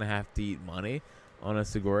probably gonna have to eat money on a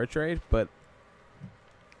Segura trade, but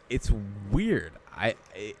it's weird.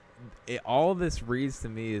 All this reads to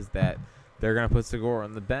me is that they're gonna put Segura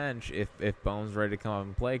on the bench if Bohm's ready to come up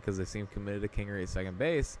and play because they seem committed to Kingery at second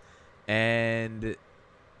base, and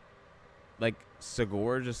like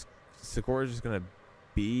Segura's just gonna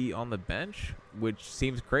be on the bench, which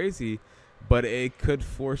seems crazy, but it could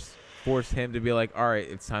force him to be like, all right,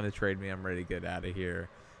 it's time to trade me. I'm ready to get out of here,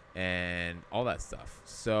 and all that stuff.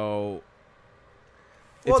 So,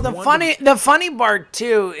 well, the funny part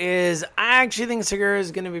too is I actually think Segura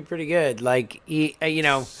is going to be pretty good. Like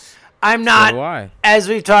I'm not. So do I. As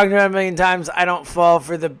we've talked about a million times, I don't fall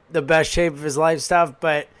for the best shape of his life stuff,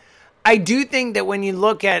 but I do think that when you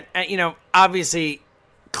look at obviously.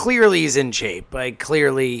 Clearly he's in shape. Like,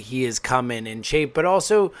 clearly he is coming in shape. But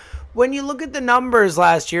also, when you look at the numbers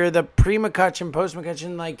last year, the pre-McCutchen,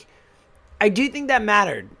 post-McCutchen, like, I do think that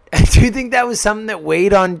mattered. I do think that was something that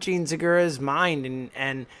weighed on Gene Segura's mind.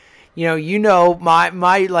 And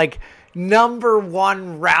my like, number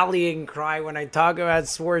one rallying cry when I talk about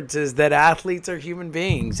sports is that athletes are human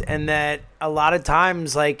beings. And that a lot of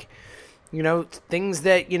times, like, things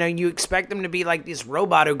that, you expect them to be like this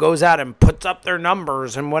robot who goes out and puts up their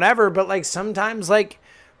numbers and whatever. But like sometimes like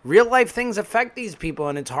real life things affect these people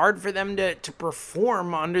and it's hard for them to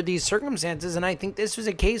perform under these circumstances. And I think this was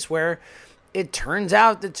a case where it turns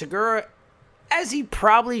out that Segura, as he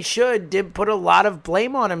probably should, did put a lot of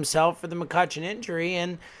blame on himself for the McCutchen injury.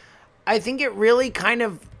 And I think it really kind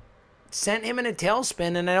of sent him in a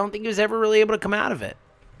tailspin. And I don't think he was ever really able to come out of it.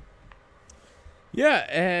 Yeah.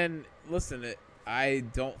 And listen, I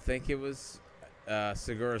don't think it was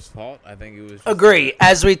Segura's fault. I think it was just agree.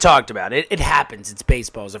 As we talked about, it happens. It's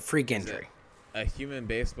baseball. It's a freak injury. A human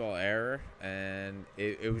baseball error, and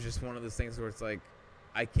it was just one of those things where it's like,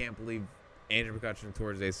 I can't believe Andrew McCutchen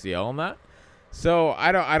tore his ACL on that. So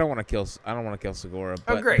I don't want to kill Segura.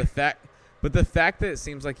 But agree. The fact that it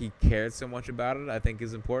seems like he cared so much about it, I think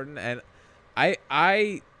is important. And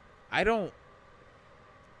I'm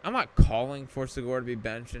not calling for Segura to be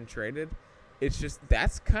benched and traded. It's just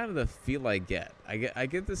that's kind of the feel I get. I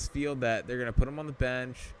get this feel that they're going to put him on the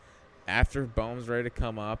bench after Bohm's ready to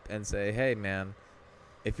come up and say, hey, man,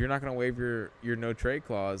 if you're not going to waive your no-trade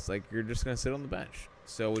clause, like, you're just going to sit on the bench.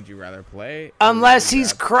 So would you rather play? Unless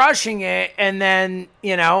he's crushing it, and then,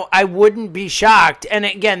 I wouldn't be shocked. And,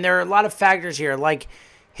 again, there are a lot of factors here. Like,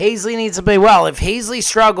 Hazley needs to play well. If Hazley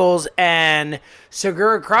struggles and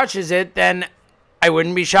Segura crushes it, then I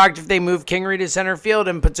wouldn't be shocked if they move Kingery to center field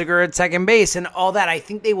and put Segura at second base and all that. I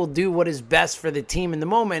think they will do what is best for the team in the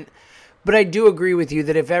moment. But I do agree with you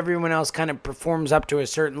that if everyone else kind of performs up to a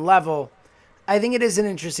certain level, I think it is an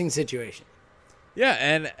interesting situation. Yeah,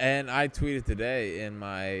 and I tweeted today in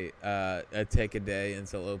my take a day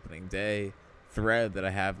until opening day thread that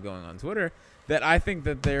I have going on Twitter that I think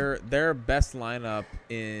that their best lineup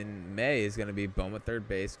in May is going to be Bohm at third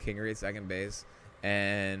base, Kingery at second base,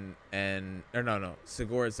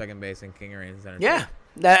 Segura at second base and Kingery at center. Yeah.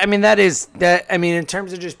 In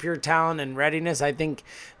terms of just pure talent and readiness, I think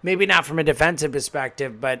maybe not from a defensive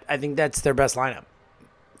perspective, but I think that's their best lineup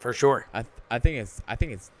for sure. I think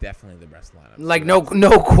it's definitely the best lineup. Like no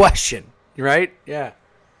question, right? Yeah.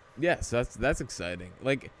 Yeah, so that's exciting.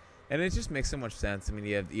 Like, and it just makes so much sense. I mean,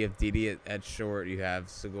 you have Didi at short, you have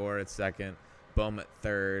Segura at second, Bohm at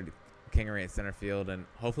third, Kingery at center field, and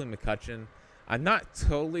hopefully McCutchen. I'm not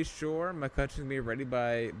totally sure McCutchen's gonna be ready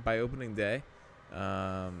by opening day.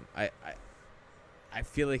 I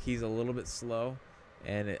feel like he's a little bit slow,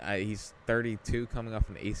 and he's 32, coming off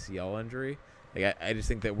an ACL injury. Like I just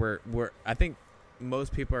think that I think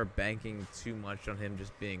most people are banking too much on him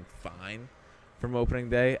just being fine from opening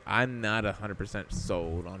day. I'm not 100%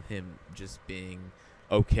 sold on him just being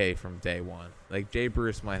okay from day one. Like, Jay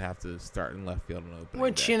Bruce might have to start in left field on opening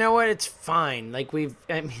Which, day. you know what? It's fine. Like,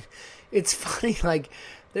 it's funny. Like,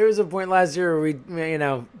 there was a point last year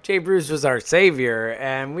where Jay Bruce was our savior,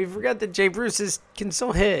 and we forgot that Jay Bruce can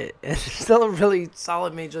still hit and still a really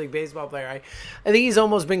solid Major League Baseball player. I think he's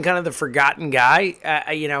almost been kind of the forgotten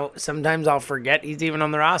guy. Sometimes I'll forget he's even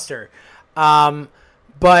on the roster.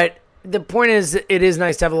 But the point is, it is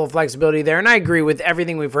nice to have a little flexibility there, and I agree with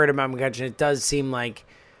everything we've heard about McCutchen. It does seem like,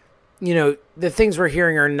 the things we're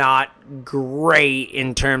hearing are not great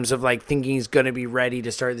in terms of like thinking he's going to be ready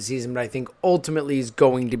to start the season, but I think ultimately he's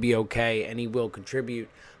going to be okay and he will contribute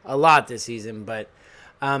a lot this season. But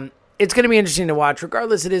it's going to be interesting to watch.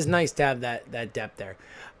 Regardless, it is nice to have that depth there.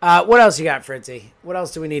 What else you got, Fritzy? What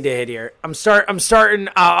else do we need to hit here? I'm starting.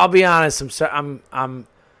 I'll be honest. I'm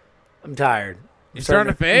tired. You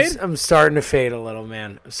starting to fade? I'm starting to fade a little,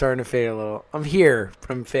 man. I'm starting to fade a little. I'm here, but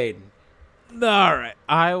I'm fading. All right.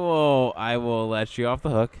 I will let you off the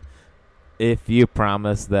hook if you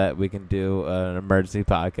promise that we can do an emergency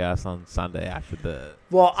podcast on Sunday after the.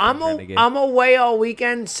 Well, I'm away all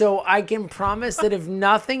weekend, so I can promise that if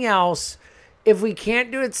nothing else, if we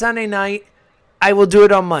can't do it Sunday night, I will do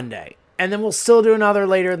it on Monday. And then we'll still do another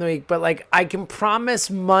later in the week. But, like, I can promise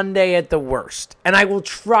Monday at the worst. And I will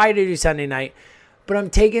try to do Sunday night. But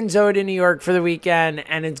I'm taking Zoe to New York for the weekend,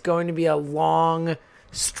 and it's going to be a long,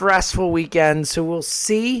 stressful weekend. So we'll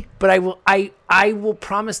see. But I will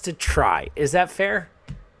promise to try. Is that fair?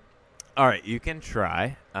 All right, you can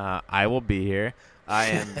try. I will be here.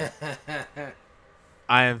 I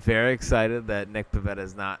am very excited that Nick Pivetta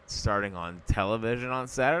is not starting on television on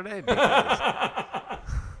Saturday because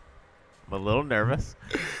I'm a little nervous.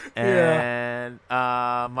 And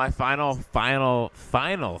my final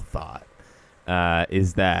thought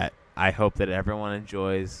is that I hope that everyone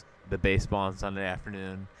enjoys the baseball on Sunday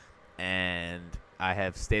afternoon. And I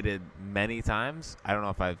have stated many times, I don't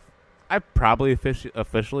know if I've probably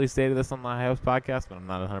officially stated this on the High Hopes podcast, but I'm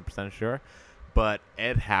not 100% sure. But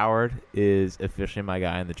Ed Howard is officially my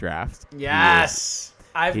guy in the draft. Yes.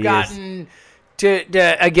 I've gotten to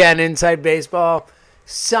again, inside baseball,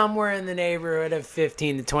 somewhere in the neighborhood of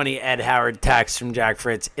 15 to 20 Ed Howard texts from Jack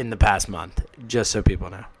Fritz in the past month, just so people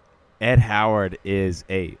know. Ed Howard is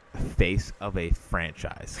a face of a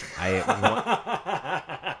franchise. I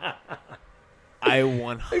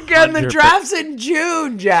 100%. Again, the draft's in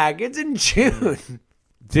June, Jack. It's in June.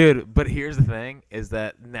 Dude, but here's the thing, is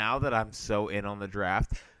that now that I'm so in on the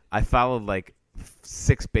draft, I followed like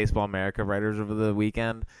 6 Baseball America writers over the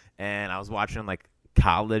weekend, and I was watching like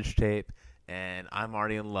college tape, and I'm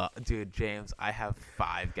already in love. Dude, James, I have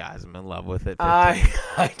 5 guys I'm in love with at 15.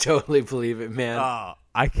 I totally believe it, man. Oh,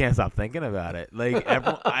 I can't stop thinking about it. Like,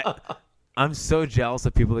 I'm so jealous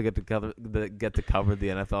of people that get to cover the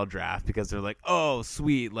NFL draft because they're like, oh,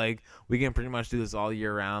 sweet, like we can pretty much do this all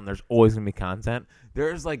year round. There's always gonna be content.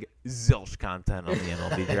 There's like zilch content on the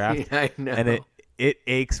MLB draft. I know. And it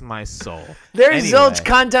aches my soul. There's zilch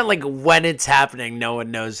content, like when it's happening, no one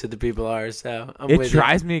knows who the people are. So it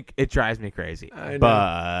drives me crazy. I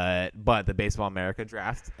know. But the Baseball America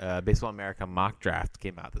draft, Baseball America mock draft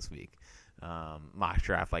came out this week. Mock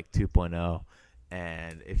draft like 2.0.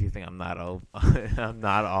 And if you think I'm not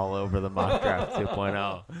all over the mock draft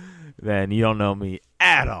 2.0, then you don't know me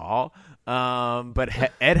at all.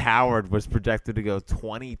 But Ed Howard was projected to go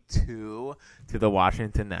 22 to the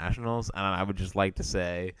Washington Nationals, and I would just like to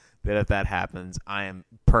say that if that happens, I am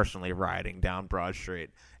personally riding down Broad Street.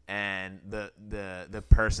 And the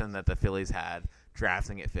person that the Phillies had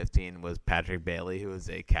drafting at 15 was Patrick Bailey, who is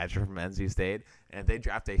a catcher from NC State. And if they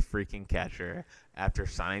draft a freaking catcher after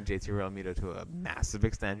signing JT Realmuto to a massive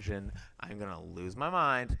extension, I'm going to lose my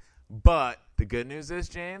mind. But the good news is,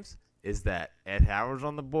 James, is that Ed Howard's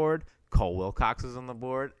on the board, Cole Wilcox is on the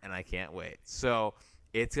board, and I can't wait. So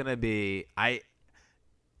it's going to be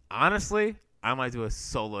 – honestly, I might do a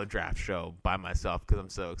solo draft show by myself because I'm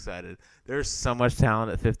so excited. There's so much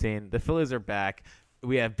talent at 15. The Phillies are back.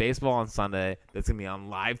 We have baseball on Sunday that's going to be on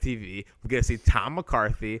live TV. We're going to see Tom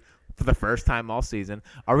McCarthy for the first time all season.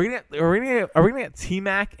 Are we gonna get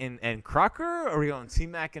T-Mac and Crocker, or are we going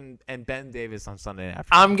T-Mac and Ben Davis on Sunday afternoon?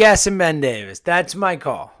 I'm guessing Ben Davis. That's my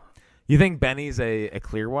call. You think Benny's a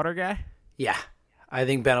Clearwater guy? Yeah. I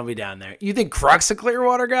think Ben will be down there. You think Kruk's a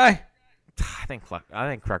Clearwater guy? I think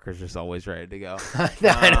Crocker's just always ready to go.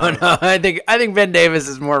 I don't know. I think Ben Davis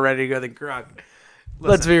is more ready to go than Kruk.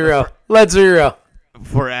 Let's be real.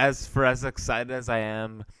 For as excited as I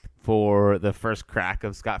am for the first crack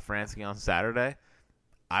of Scott Franzke on Saturday,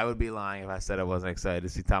 I would be lying if I said I wasn't excited to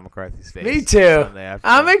see Tom McCarthy's face. Me too.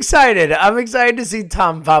 I'm excited. I'm excited to see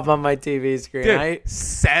Tom pop on my TV screen. Dude,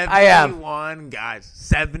 71 guys.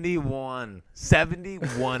 71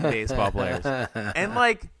 baseball players. And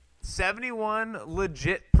like 71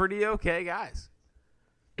 legit pretty okay guys.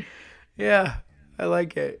 Yeah. I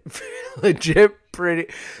like it. Legit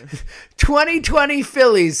pretty. 2020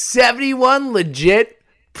 Phillies, 71 legit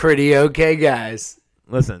pretty okay guys.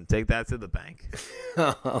 Listen, take that to the bank.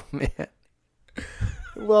 Oh, man.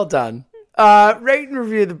 Well done. Rate and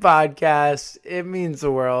review the podcast. It means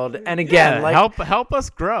the world. And again, help us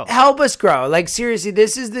grow. Help us grow. Like, seriously,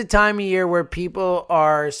 this is the time of year where people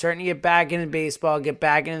are starting to get back into baseball, get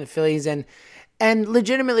back into the Phillies, and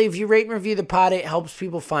legitimately, if you rate and review the pod, it helps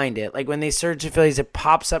people find it. Like when they search the Phillies, it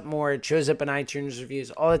pops up more. It shows up in iTunes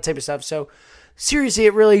reviews, all that type of stuff. So seriously,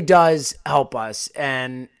 it really does help us,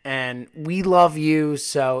 and we love you.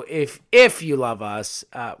 So if you love us,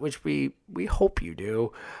 which we hope you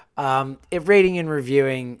do, if rating and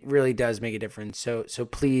reviewing really does make a difference. So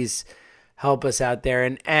please help us out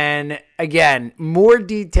there. And again, more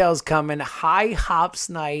details coming. High Hops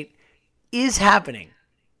Night is happening.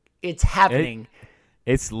 It's happening.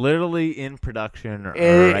 It's literally in production.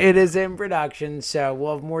 It is in production, so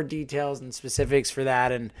we'll have more details and specifics for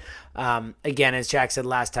that. And again, as Jack said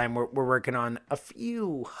last time, we're working on a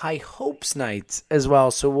few High Hopes nights as well.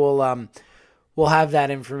 So we'll have that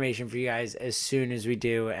information for you guys as soon as we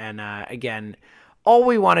do. And again, all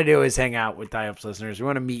we want to do is hang out with High Hopes listeners. We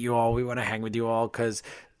want to meet you all. We want to hang with you all because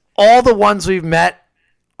all the ones we've met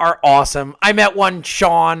are awesome. I met one,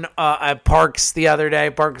 Sean, at Parks the other day,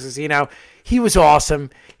 Parks Casino. He was awesome.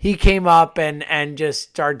 He came up and just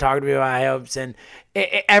started talking to me about High Hopes. And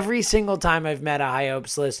every single time I've met a High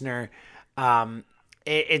Hopes listener,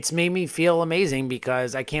 it's made me feel amazing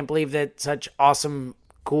because I can't believe that such awesome,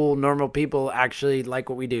 cool, normal people actually like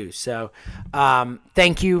what we do. So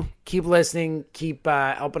thank you. Keep listening. Keep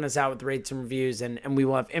helping us out with the rates and reviews. And we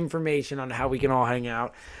will have information on how we can all hang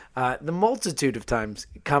out the multitude of times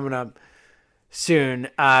coming up soon.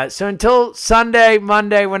 So until Sunday,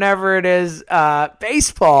 Monday, whenever it is,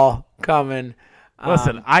 baseball coming.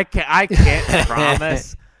 Listen, I can't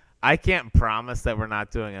promise. I can't promise that we're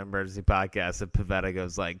not doing an emergency podcast if Pivetta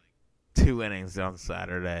goes like 2 innings on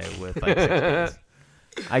Saturday with like 6 innings.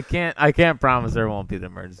 I can't promise there won't be the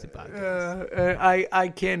emergency podcast. I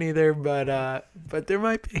can't either, but there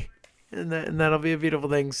might be, and that'll be a beautiful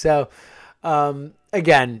thing. So,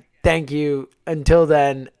 again, thank you. Until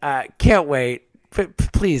then, can't wait.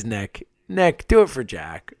 Please, Nick, do it for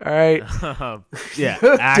Jack. All right. Yeah,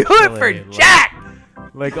 do it for Jack.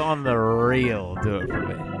 Like on the real, do it for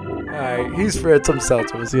me. All right, he's Fritz. I'm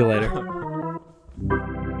Seltzer. We'll see you later.